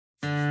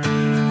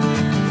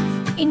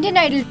Indian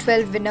Idol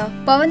 12 winner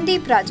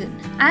Pawandeep Rajan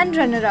and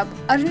runner-up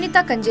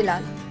Arunita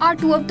Kanjilal are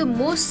two of the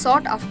most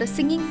sought-after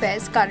singing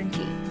pairs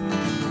currently.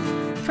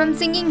 From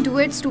singing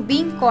duets to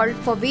being called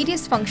for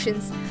various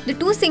functions, the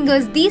two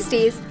singers these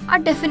days are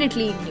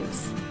definitely in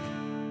news.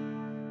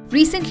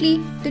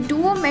 Recently, the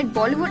duo met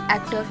Bollywood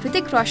actor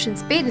Hrithik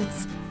Roshan's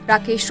parents,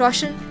 Rakesh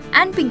Roshan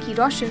and Pinkie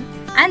Roshan,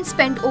 and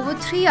spent over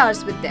 3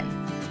 hours with them.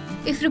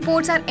 If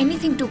reports are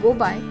anything to go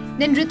by,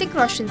 then Hrithik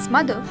Roshan's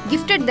mother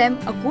gifted them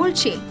a gold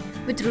chain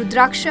with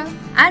Rudraksha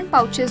and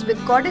pouches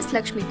with Goddess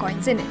Lakshmi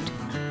coins in it.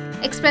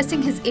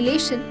 Expressing his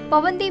elation,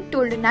 Pawandeep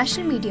told a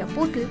national media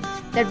portal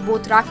that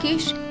both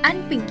Rakesh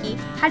and Pinkie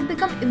had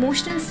become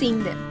emotional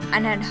seeing them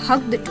and had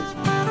hugged the two.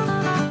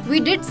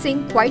 "We did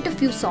sing quite a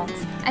few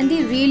songs and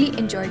they really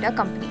enjoyed our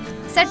company,"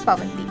 said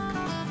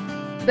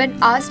Pawandeep. When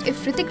asked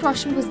if Hrithik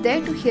Roshan was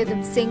there to hear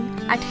them sing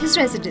at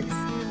his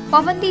residence,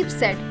 Pawandeep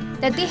said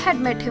that they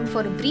had met him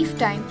for a brief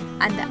time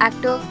and the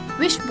actor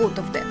wished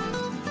both of them.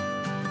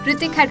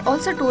 Hrithik had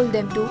also told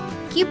them to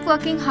keep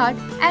working hard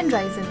and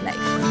rise in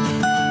life.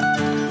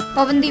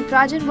 Pawandeep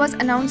Rajan was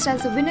announced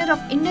as the winner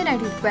of Indian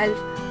Idol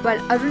 12,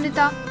 while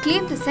Arunita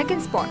claimed the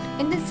second spot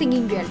in the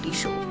singing reality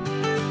show.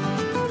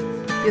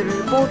 Bureau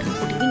Report,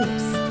 OTV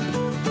News.